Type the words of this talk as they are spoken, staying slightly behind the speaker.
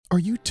Are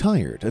you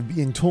tired of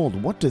being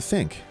told what to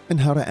think and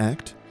how to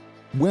act?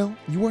 Well,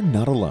 you are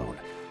not alone.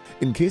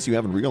 In case you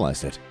haven't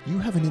realized it, you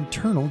have an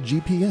internal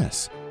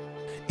GPS.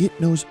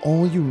 It knows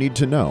all you need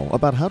to know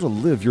about how to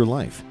live your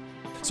life.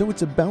 So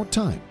it's about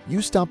time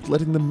you stopped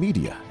letting the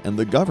media and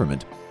the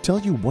government tell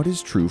you what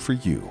is true for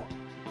you.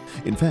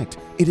 In fact,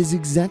 it is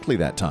exactly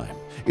that time.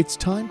 It's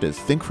time to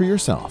think for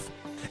yourself.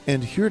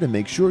 And here to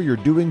make sure you're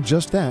doing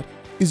just that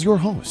is your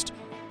host,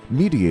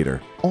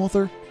 mediator,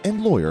 author,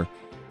 and lawyer,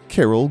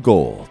 Carol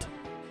Gold.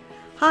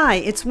 Hi,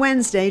 it's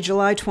Wednesday,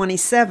 July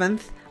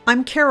 27th.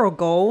 I'm Carol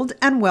Gold,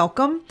 and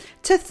welcome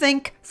to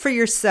Think for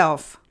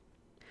Yourself.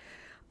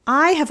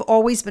 I have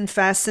always been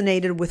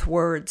fascinated with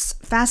words,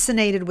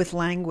 fascinated with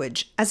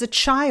language. As a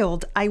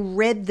child, I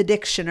read the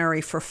dictionary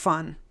for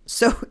fun.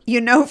 So,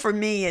 for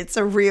me, it's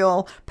a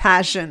real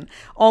passion.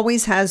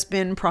 Always has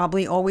been,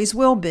 probably always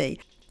will be.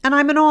 And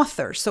I'm an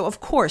author, so of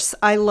course,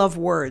 I love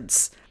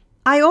words.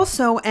 I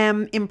also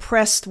am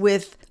impressed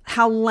with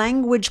how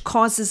language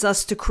causes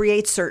us to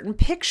create certain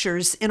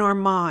pictures in our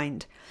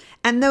mind.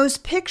 And those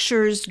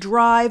pictures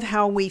drive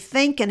how we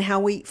think and how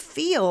we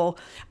feel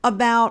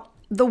about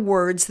the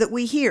words that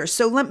we hear.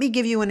 So let me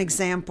give you an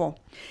example.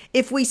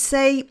 If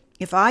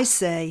I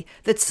say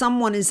that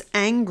someone is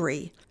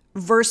angry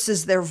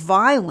versus they're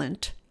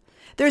violent,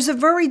 there's a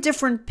very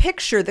different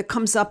picture that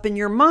comes up in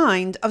your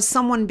mind of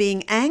someone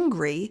being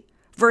angry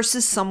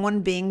versus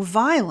someone being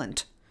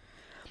violent.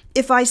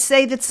 If I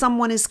say that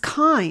someone is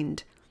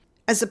kind,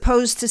 as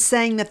opposed to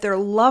saying that they're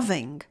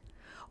loving,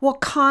 well,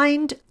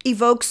 kind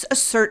evokes a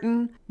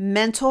certain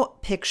mental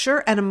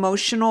picture and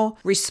emotional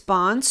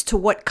response to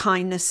what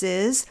kindness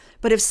is.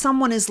 But if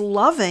someone is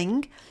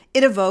loving,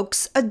 it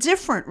evokes a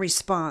different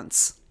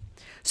response.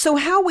 So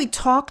how we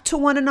talk to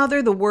one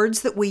another, the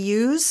words that we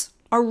use,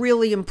 are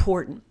really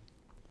important.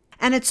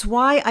 And it's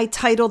why I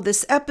titled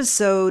this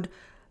episode,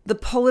 The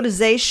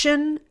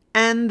Politicization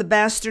and the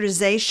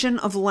Bastardization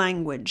of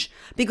Language,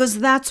 because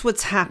that's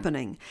what's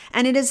happening.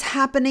 And it is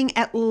happening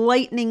at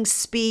lightning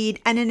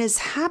speed, and it is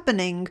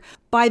happening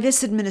by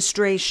this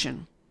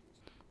administration.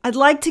 I'd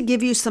like to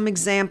give you some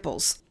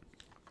examples.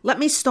 Let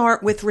me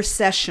start with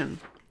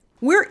recession.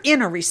 We're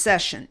in a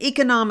recession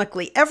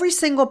economically. Every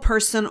single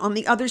person on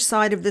the other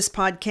side of this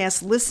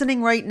podcast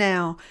listening right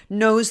now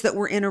knows that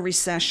we're in a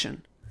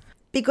recession.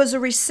 Because a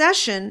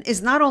recession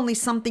is not only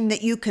something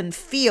that you can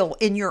feel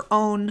in your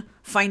own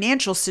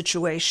financial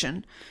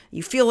situation.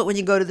 You feel it when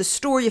you go to the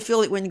store, you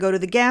feel it when you go to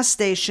the gas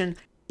station.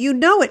 You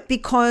know it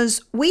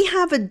because we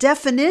have a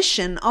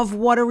definition of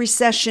what a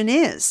recession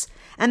is.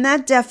 And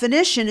that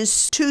definition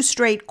is 2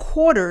 straight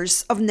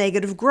quarters of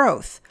negative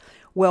growth.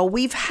 Well,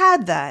 we've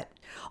had that.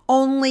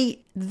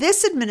 Only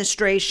this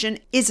administration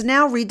is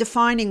now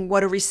redefining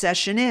what a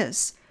recession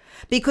is.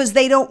 Because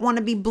they don't want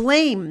to be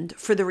blamed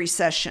for the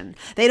recession.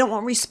 They don't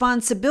want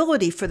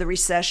responsibility for the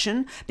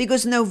recession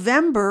because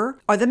November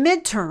are the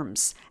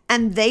midterms.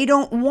 And they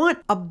don't want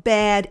a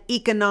bad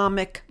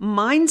economic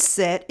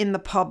mindset in the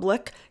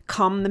public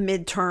come the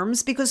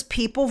midterms because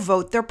people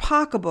vote their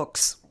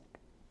pocketbooks.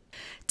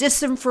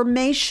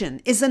 Disinformation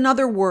is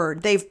another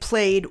word they've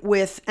played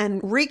with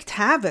and wreaked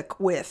havoc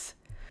with.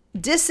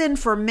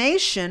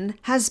 Disinformation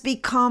has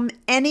become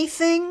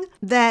anything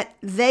that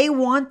they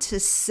want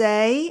to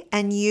say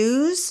and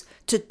use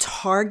to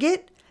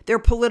target their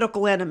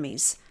political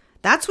enemies.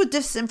 That's what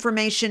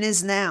disinformation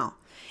is now.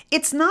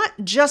 It's not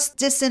just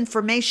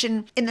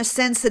disinformation in the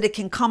sense that it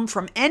can come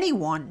from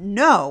anyone.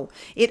 No,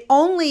 it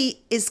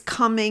only is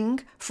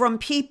coming from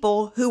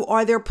people who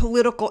are their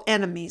political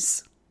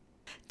enemies.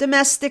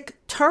 Domestic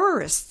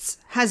terrorists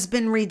has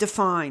been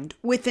redefined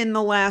within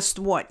the last,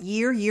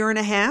 year and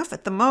a half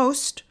at the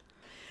most.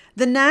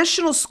 The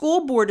National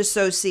School Board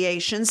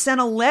Association sent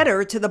a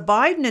letter to the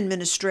Biden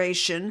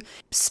administration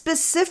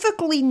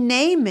specifically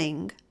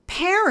naming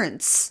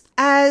parents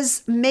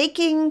as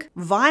making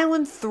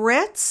violent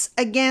threats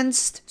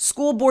against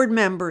school board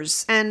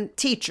members and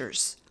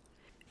teachers.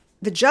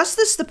 The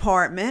Justice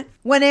Department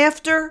went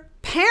after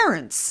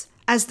parents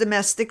as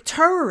domestic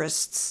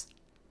terrorists.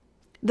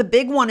 The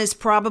big one is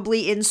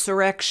probably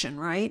insurrection,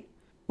 right?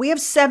 We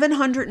have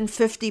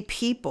 750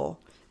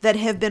 people that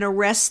have been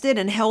arrested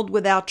and held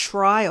without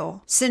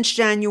trial since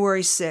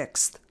January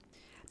 6th.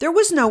 There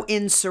was no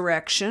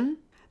insurrection.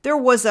 There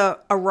was a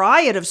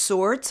riot of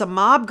sorts. A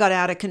mob got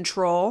out of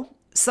control.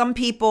 Some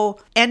people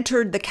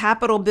entered the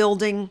Capitol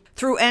building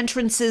through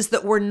entrances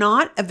that were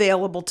not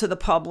available to the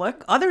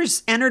public.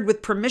 Others entered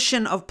with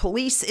permission of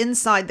police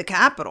inside the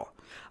Capitol.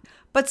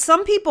 But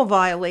some people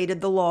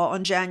violated the law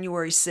on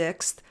January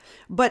 6th.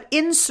 But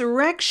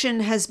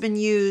insurrection has been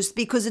used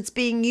because it's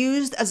being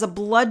used as a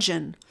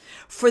bludgeon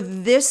for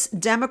this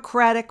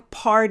Democratic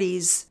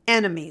Party's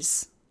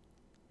enemies.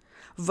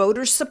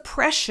 Voter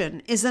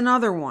suppression is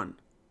another one.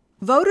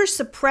 Voter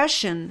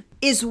suppression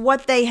is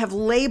what they have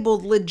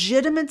labeled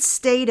legitimate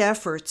state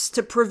efforts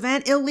to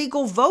prevent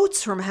illegal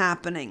votes from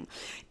happening.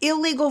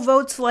 Illegal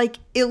votes like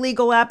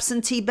illegal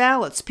absentee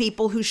ballots,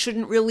 people who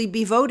shouldn't really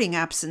be voting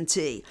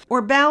absentee,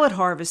 or ballot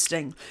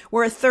harvesting,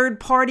 where a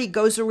third party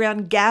goes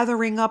around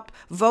gathering up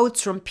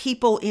votes from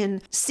people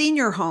in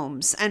senior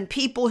homes and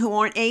people who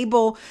aren't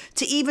able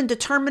to even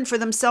determine for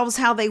themselves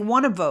how they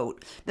want to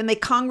vote. Then they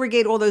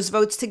congregate all those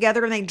votes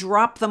together and they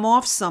drop them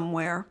off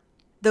somewhere.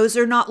 Those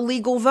are not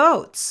legal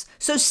votes.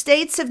 So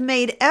states have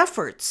made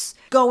efforts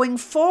going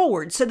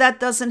forward so that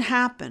doesn't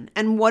happen.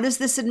 And what does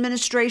this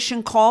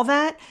administration call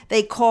that?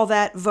 They call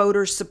that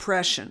voter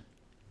suppression.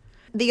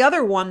 The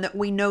other one that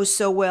we know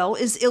so well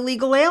is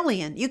illegal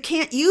alien. You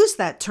can't use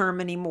that term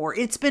anymore.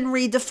 It's been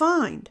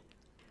redefined.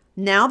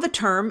 Now the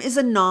term is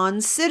a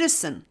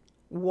non-citizen.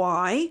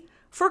 Why?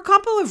 For a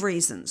couple of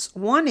reasons.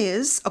 One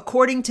is,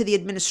 according to the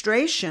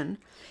administration,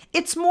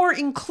 it's more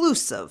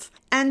inclusive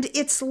and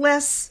it's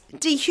less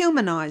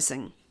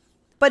dehumanizing.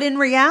 But in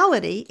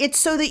reality, it's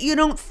so that you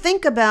don't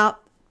think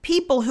about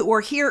people who are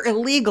here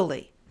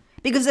illegally.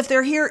 Because if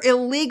they're here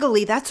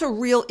illegally, that's a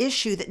real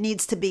issue that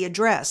needs to be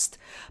addressed.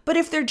 But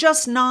if they're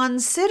just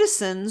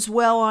non-citizens,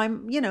 well,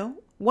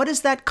 what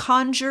does that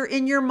conjure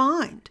in your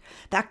mind?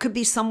 That could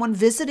be someone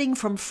visiting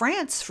from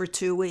France for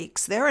 2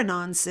 weeks. They're a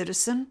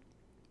non-citizen.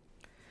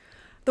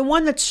 The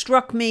one that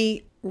struck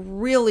me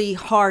really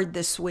hard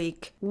this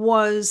week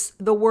was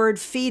the word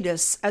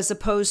fetus as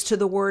opposed to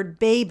the word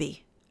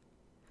baby.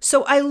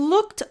 So I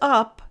looked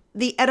up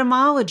the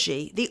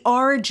etymology, the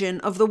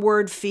origin of the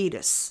word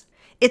fetus.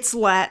 It's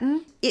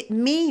Latin. It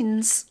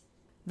means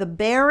the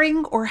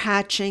bearing or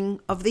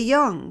hatching of the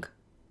young.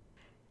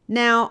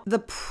 Now, the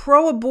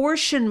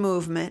pro-abortion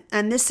movement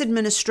and this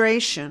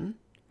administration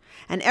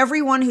and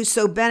everyone who's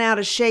so bent out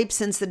of shape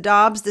since the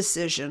Dobbs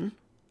decision,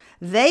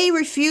 they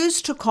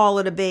refuse to call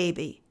it a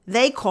baby.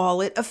 They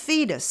call it a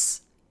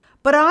fetus.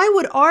 But I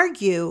would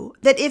argue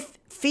that if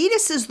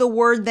fetus is the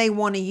word they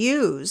want to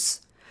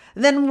use,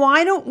 then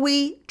why don't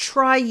we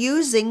try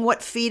using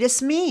what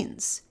fetus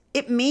means?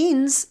 It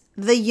means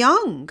the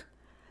young,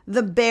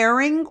 the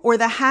bearing or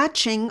the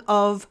hatching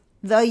of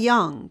the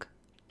young.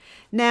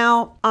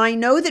 Now, I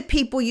know that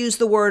people use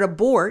the word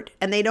abort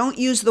and they don't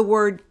use the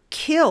word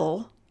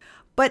kill,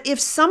 but if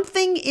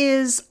something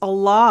is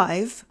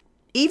alive,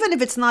 even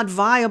if it's not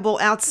viable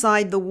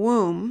outside the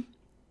womb,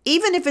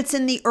 even if it's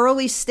in the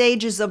early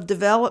stages of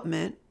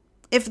development,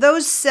 if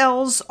those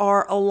cells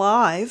are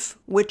alive,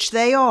 which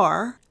they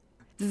are,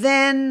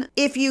 then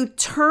if you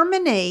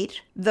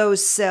terminate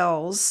those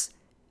cells,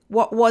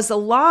 what was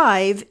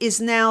alive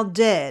is now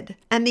dead.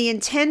 And the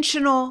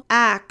intentional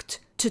act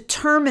to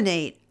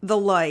terminate the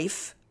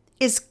life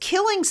is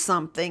killing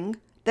something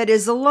that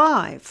is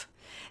alive.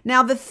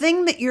 Now, the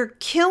thing that you're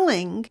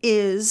killing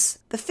is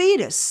the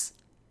fetus,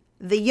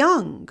 the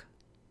young.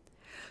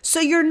 So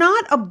you're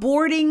not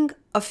aborting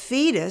a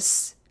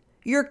fetus,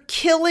 you're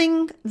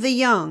killing the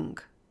young.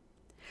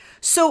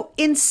 So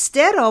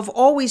instead of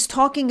always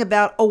talking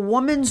about a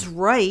woman's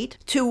right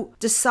to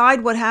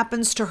decide what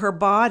happens to her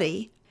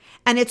body,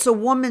 and it's a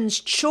woman's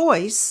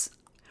choice,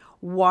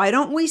 why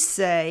don't we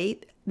say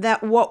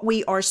that what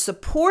we are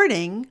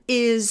supporting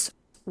is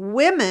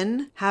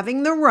women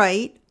having the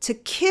right to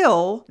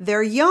kill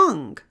their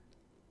young?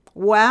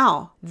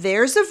 Wow,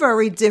 there's a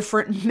very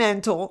different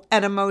mental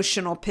and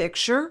emotional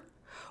picture.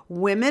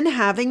 Women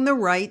having the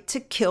right to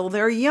kill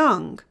their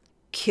young.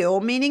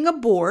 Kill meaning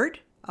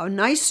abort, a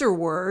nicer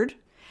word,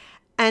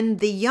 and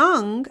the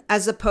young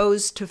as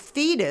opposed to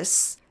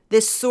fetus,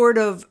 this sort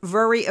of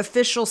very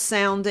official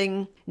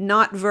sounding,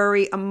 not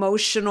very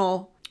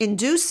emotional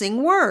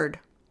inducing word.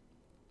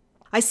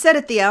 I said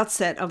at the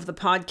outset of the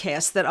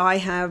podcast that I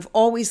have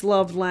always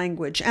loved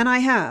language, and I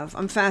have.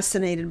 I'm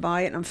fascinated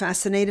by it. I'm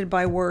fascinated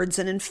by words.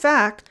 And in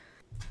fact,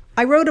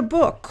 I wrote a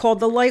book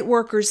called The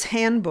Lightworker's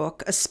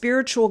Handbook, A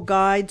Spiritual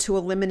Guide to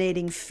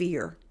Eliminating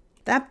Fear.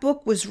 That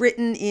book was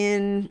written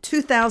in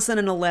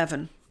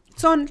 2011.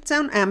 It's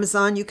on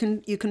Amazon. You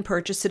can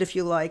purchase it if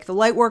you like. The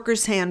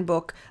Lightworker's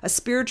Handbook, A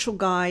Spiritual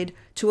Guide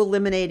to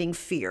Eliminating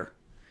Fear.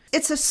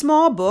 It's a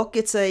small book.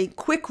 It's a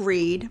quick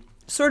read,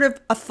 sort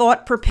of a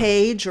thought per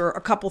page or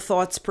a couple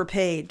thoughts per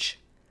page.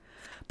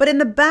 But in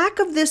the back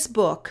of this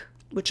book,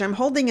 which I'm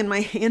holding in my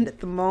hand at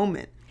the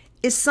moment,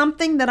 is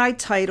something that I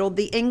titled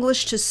the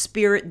English to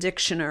Spirit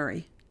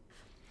Dictionary.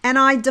 And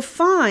I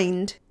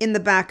defined in the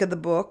back of the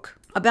book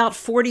about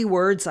 40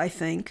 words, I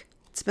think.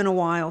 It's been a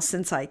while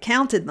since I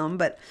counted them,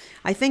 but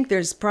I think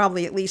there's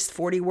probably at least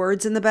 40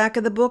 words in the back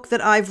of the book that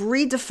I've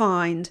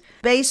redefined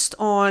based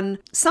on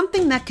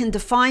something that can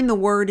define the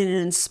word in an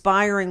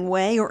inspiring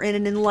way or in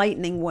an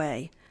enlightening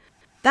way.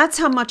 That's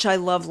how much I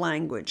love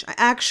language. I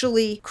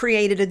actually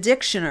created a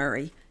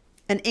dictionary,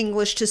 an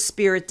English to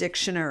Spirit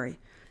dictionary.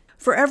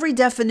 For every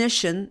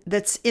definition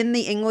that's in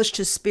the English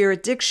to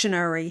Spirit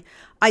dictionary,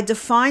 I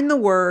define the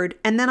word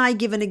and then I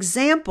give an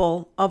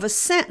example of a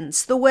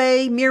sentence, the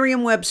way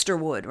Merriam-Webster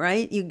would,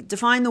 right? You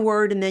define the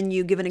word and then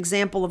you give an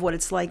example of what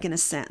it's like in a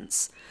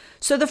sentence.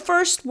 So the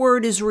first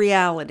word is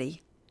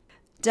reality.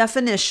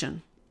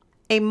 Definition: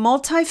 a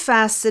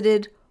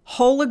multifaceted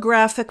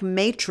holographic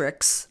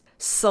matrix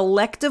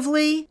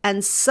selectively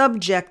and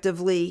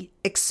subjectively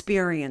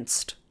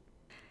experienced.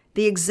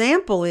 The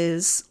example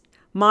is,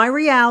 my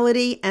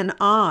reality and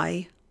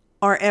I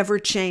are ever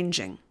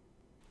changing.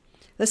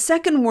 The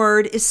second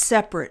word is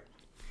separate.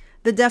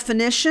 The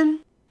definition,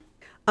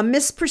 a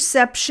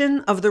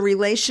misperception of the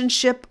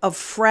relationship of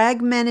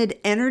fragmented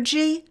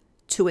energy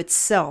to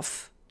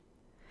itself.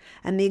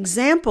 And the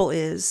example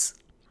is,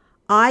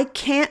 I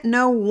can't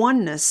know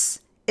oneness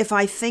if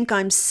I think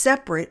I'm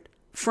separate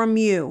from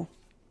you.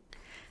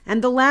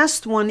 And the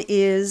last one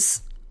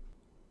is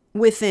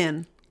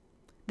within.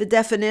 The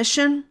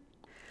definition,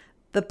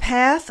 the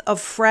path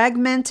of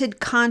fragmented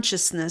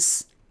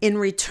consciousness in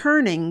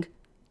returning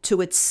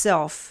to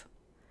itself.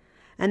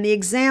 And the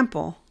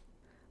example,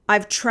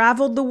 I've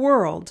traveled the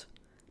world,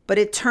 but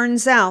it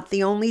turns out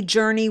the only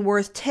journey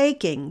worth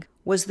taking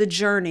was the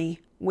journey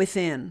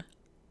within.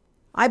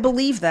 I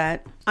believe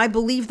that. I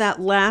believe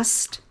that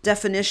last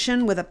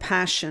definition with a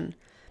passion,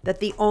 that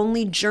the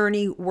only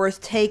journey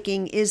worth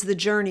taking is the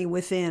journey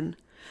within.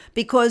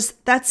 Because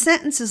that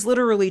sentence is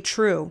literally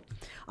true.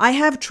 I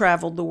have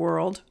traveled the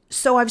world,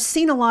 so I've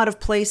seen a lot of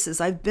places.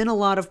 I've been a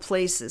lot of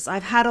places.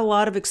 I've had a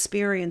lot of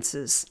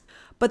experiences.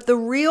 But the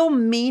real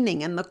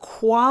meaning and the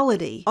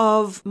quality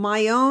of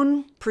my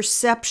own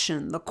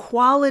perception, the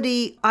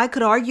quality, I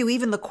could argue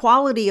even the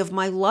quality of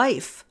my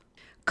life,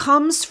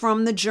 comes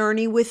from the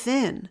journey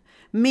within.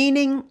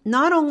 Meaning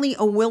not only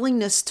a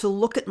willingness to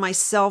look at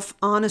myself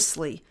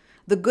honestly,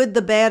 the good,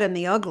 the bad, and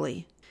the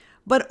ugly,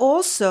 but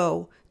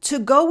also to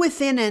go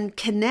within and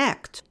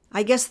connect.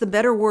 I guess the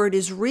better word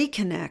is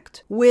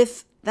reconnect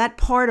with that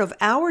part of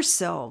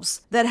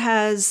ourselves that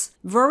has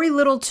very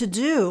little to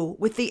do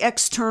with the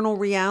external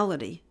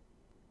reality.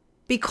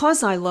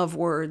 Because I love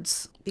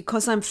words,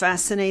 because I'm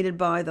fascinated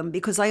by them,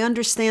 because I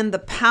understand the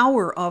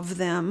power of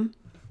them,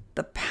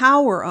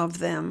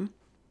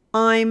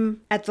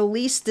 I'm at the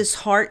least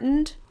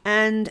disheartened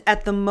and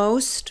at the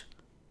most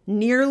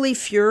nearly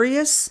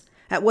furious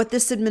at what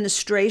this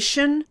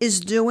administration is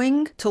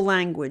doing to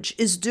language,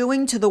 is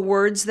doing to the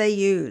words they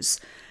use.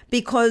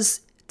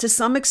 Because to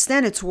some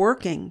extent it's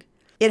working.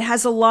 It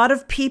has a lot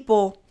of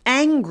people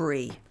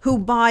angry who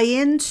buy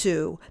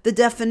into the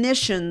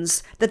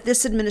definitions that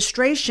this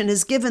administration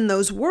has given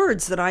those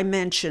words that I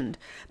mentioned.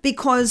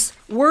 Because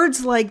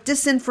words like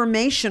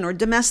disinformation or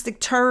domestic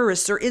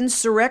terrorists or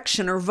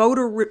insurrection or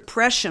voter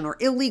repression or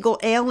illegal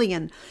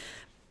alien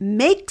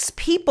makes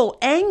people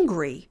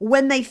angry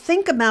when they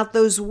think about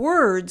those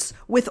words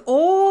with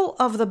all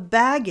of the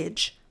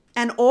baggage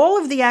and all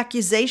of the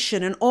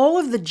accusation and all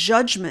of the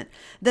judgment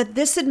that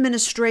this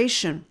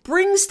administration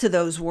brings to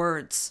those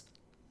words.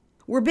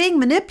 We're being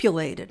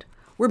manipulated.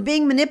 We're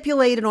being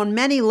manipulated on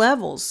many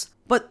levels,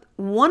 but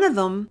one of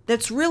them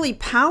that's really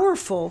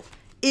powerful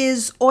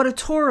is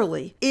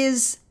auditorily,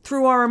 is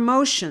through our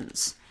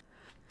emotions.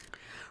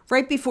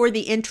 Right before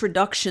the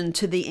introduction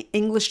to the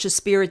English to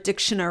Spirit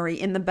Dictionary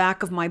in the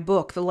back of my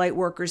book, The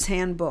Lightworker's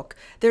Handbook,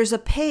 there's a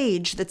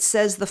page that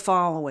says the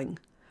following: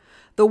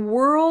 the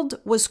world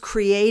was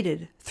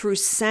created through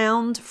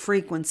sound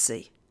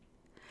frequency.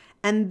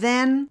 And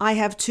then I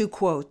have two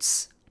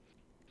quotes.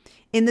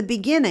 In the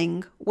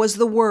beginning was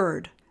the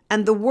Word,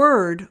 and the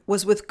Word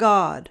was with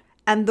God,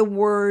 and the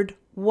Word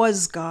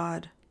was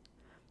God.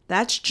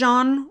 That's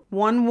John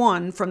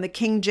 1:1 from the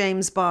King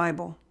James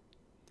Bible.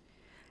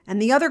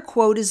 And the other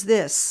quote is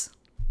this: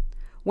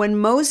 when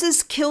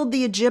Moses killed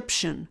the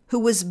Egyptian who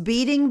was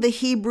beating the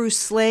Hebrew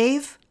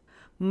slave,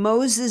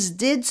 Moses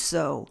did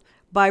so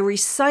by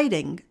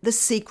reciting the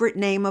secret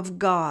name of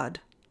God.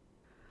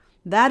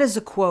 That is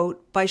a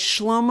quote by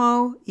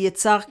Shlomo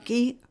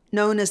Yitzhaki,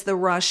 known as the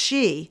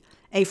Rashi,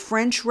 a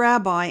French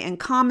rabbi and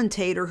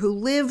commentator who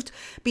lived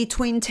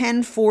between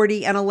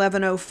 1040 and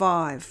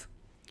 1105.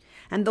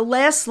 And the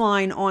last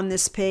line on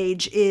this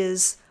page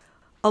is,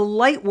 a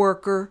light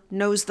worker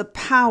knows the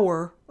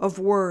power of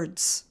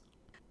words.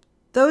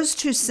 Those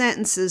two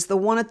sentences, the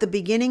one at the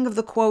beginning of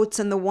the quotes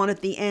and the one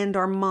at the end,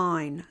 are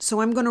mine, so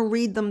I'm going to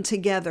read them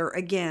together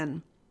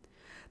again.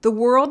 The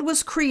world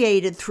was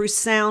created through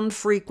sound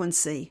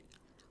frequency.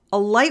 A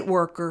light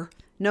worker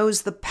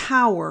knows the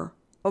power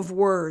of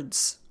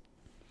words.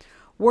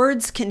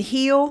 Words can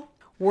heal,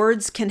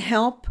 words can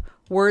help,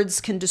 words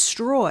can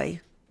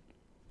destroy.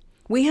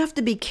 We have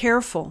to be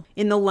careful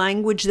in the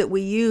language that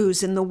we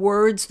use, in the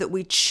words that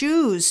we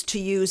choose to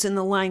use in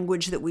the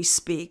language that we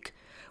speak.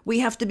 We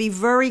have to be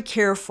very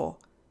careful.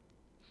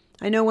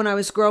 I know when I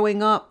was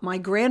growing up, my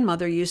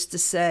grandmother used to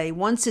say,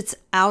 once it's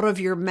out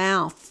of your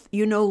mouth,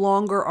 you no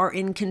longer are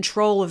in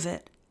control of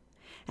it.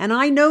 And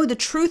I know the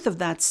truth of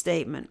that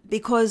statement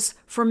because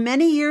for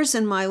many years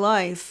in my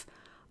life,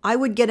 I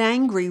would get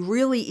angry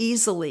really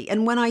easily.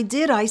 And when I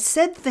did, I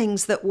said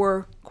things that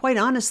were, quite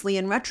honestly,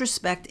 in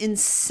retrospect,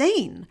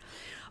 insane.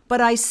 But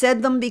I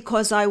said them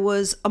because I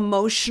was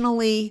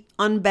emotionally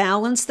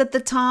unbalanced at the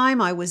time.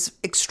 I was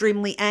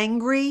extremely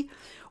angry,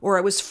 or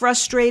I was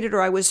frustrated,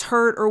 or I was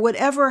hurt, or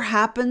whatever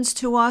happens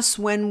to us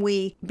when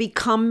we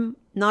become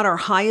not our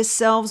highest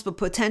selves, but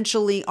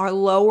potentially our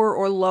lower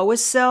or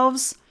lowest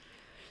selves.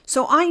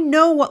 So I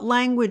know what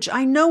language,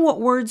 I know what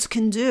words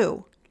can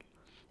do.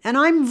 And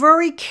I'm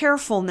very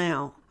careful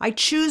now. I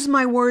choose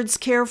my words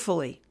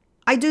carefully.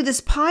 I do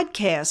this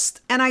podcast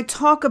and I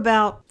talk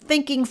about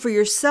thinking for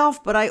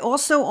yourself, but I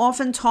also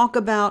often talk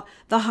about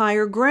the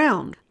higher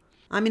ground.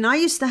 I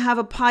used to have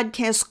a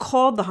podcast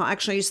called I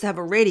used to have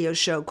a radio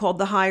show called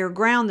The Higher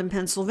Ground in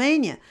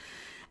Pennsylvania.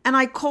 And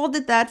I called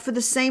it that for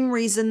the same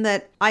reason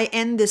that I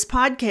end this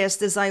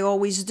podcast, as I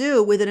always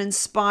do, with an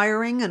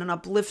inspiring and an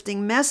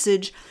uplifting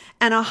message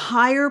and a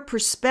higher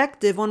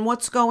perspective on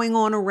what's going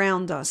on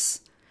around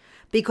us.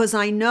 Because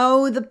I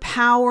know the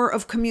power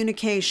of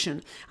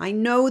communication. I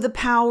know the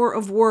power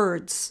of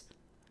words.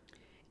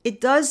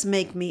 It does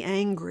make me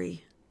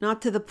angry,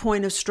 not to the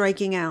point of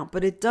striking out,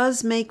 but it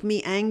does make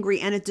me angry,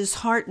 and it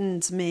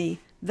disheartens me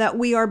that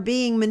we are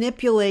being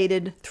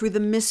manipulated through the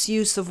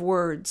misuse of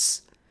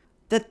words.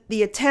 That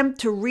the attempt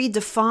to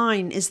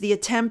redefine is the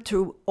attempt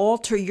to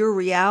alter your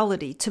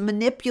reality, to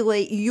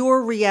manipulate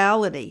your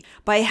reality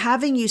by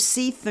having you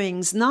see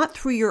things not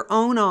through your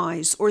own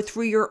eyes or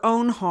through your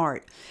own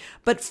heart,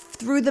 but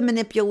through the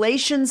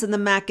manipulations and the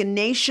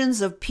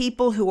machinations of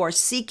people who are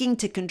seeking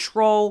to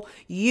control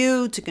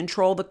you, to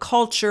control the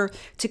culture,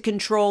 to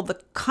control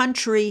the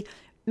country,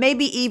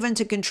 maybe even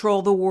to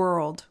control the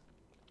world.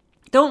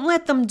 Don't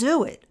let them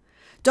do it.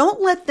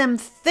 Don't let them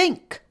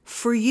think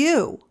for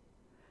you.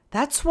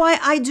 That's why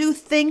I do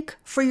think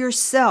for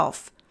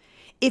yourself.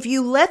 If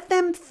you let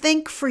them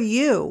think for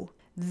you,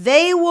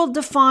 they will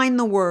define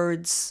the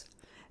words.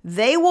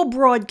 They will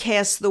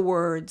broadcast the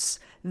words.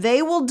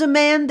 They will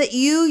demand that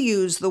you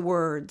use the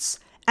words.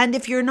 And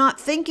if you're not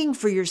thinking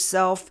for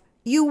yourself,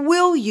 you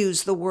will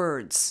use the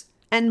words.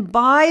 And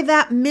by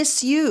that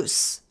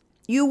misuse,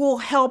 you will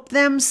help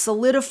them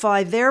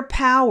solidify their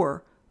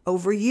power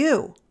over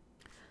you.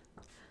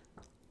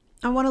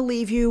 I want to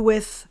leave you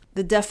with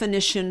the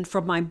definition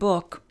from my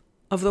book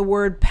of the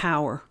word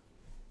power.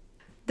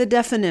 The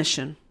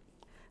definition: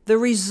 the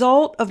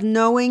result of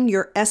knowing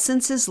your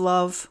essence is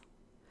love,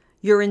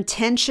 your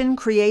intention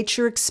creates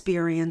your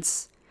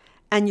experience,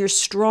 and your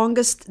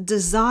strongest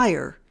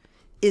desire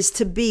is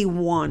to be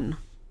one.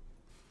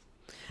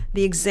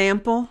 The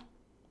example: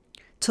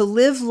 to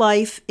live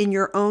life in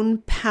your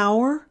own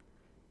power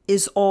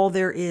is all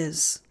there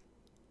is.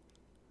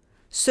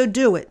 So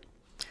do it.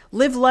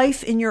 Live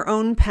life in your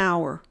own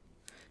power.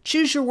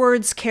 Choose your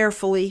words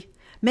carefully.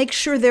 Make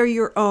sure they're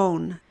your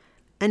own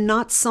and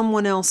not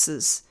someone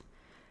else's.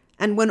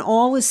 And when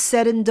all is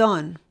said and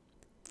done,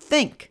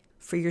 think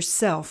for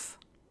yourself.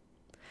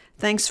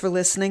 Thanks for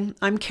listening.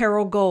 I'm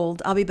Carol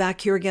Gold. I'll be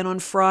back here again on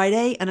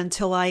Friday, and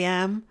until I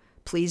am,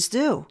 please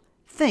do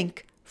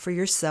think for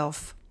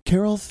yourself.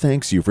 Carol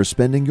thanks you for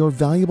spending your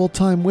valuable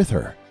time with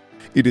her.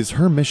 It is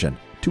her mission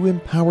to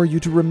empower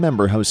you to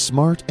remember how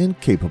smart and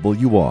capable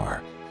you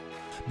are.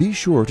 Be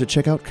sure to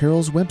check out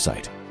Carol's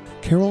website,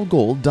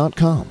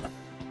 carolgold.com.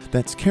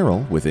 That's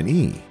Carol with an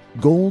E,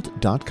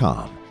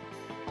 gold.com.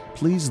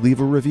 Please leave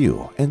a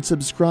review and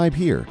subscribe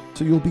here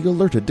so you'll be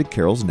alerted to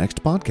Carol's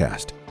next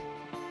podcast.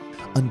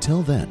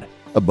 Until then,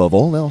 above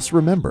all else,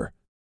 remember,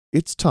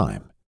 it's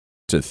time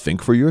to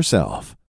think for yourself.